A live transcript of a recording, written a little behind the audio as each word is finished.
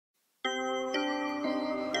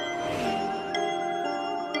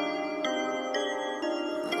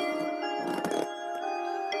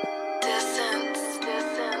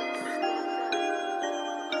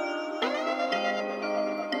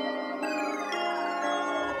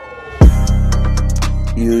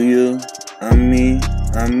You, I'm me,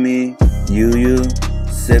 you,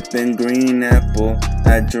 sipping green apple.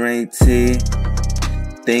 I drink tea,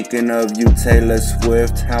 thinking of you, Taylor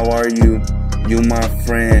Swift. How are you? You my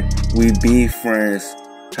friend, we be friends.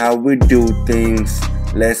 How we do things,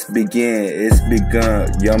 let's begin, it's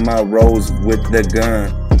begun. You're my rose with the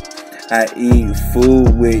gun. I eat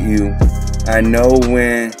food with you. I know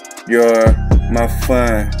when you're my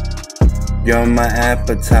fun, you're my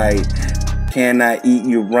appetite. Can I eat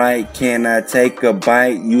you right? Can I take a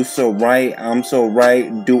bite? You so right, I'm so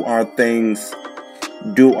right. Do our things,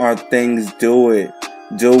 do our things, do it,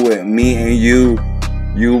 me and you.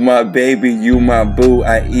 You my baby, you my boo.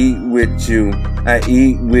 I eat with you, I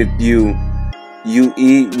eat with you. You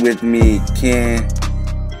eat with me, can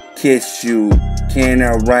kiss you. Can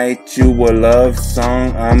I write you a love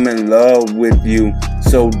song? I'm in love with you,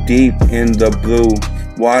 so deep in the blue.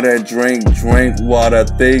 Water, drink water,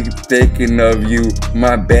 thinking of you.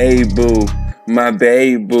 My baby boo,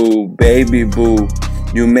 baby boo.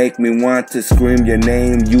 You make me want to scream your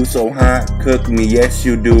name. You so hot, cook me, yes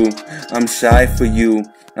you do. I'm shy for you,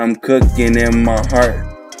 I'm cooking in my heart,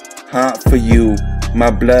 hot for you.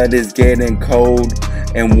 My blood is getting cold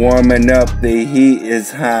and warming up, the heat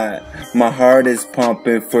is hot. My heart is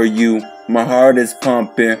pumping for you, my heart is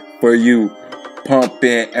pumping for you.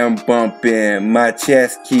 Pumping and bumping, my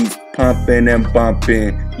chest keeps pumping and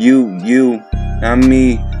bumping. You, I'm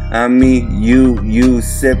me, you,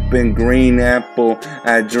 sipping green apple.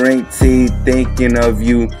 I drink tea, thinking of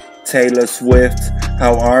you, Taylor Swift.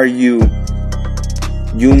 How are you?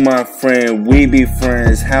 You my friend, we be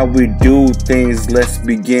friends. How we do things, let's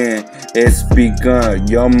begin. It's begun.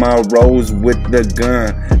 You're my rose with the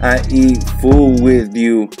gun. I eat food with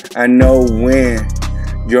you, I know when.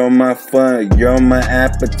 You're my fun, you're my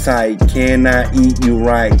appetite. Can I eat you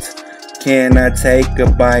right? Can I take a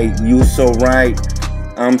bite? You so right,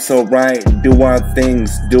 I'm so right. Do our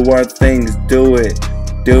things, do it,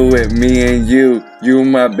 me and you. You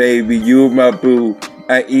my baby, you my boo.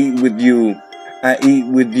 I eat with you,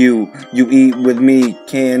 you eat with me.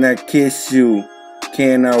 Can I kiss you?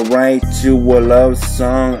 Can I write you a love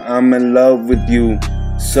song? I'm in love with you,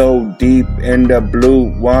 so deep in the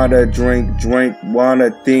blue. Water, drink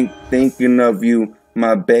water, thinking of you,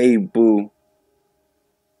 my baby.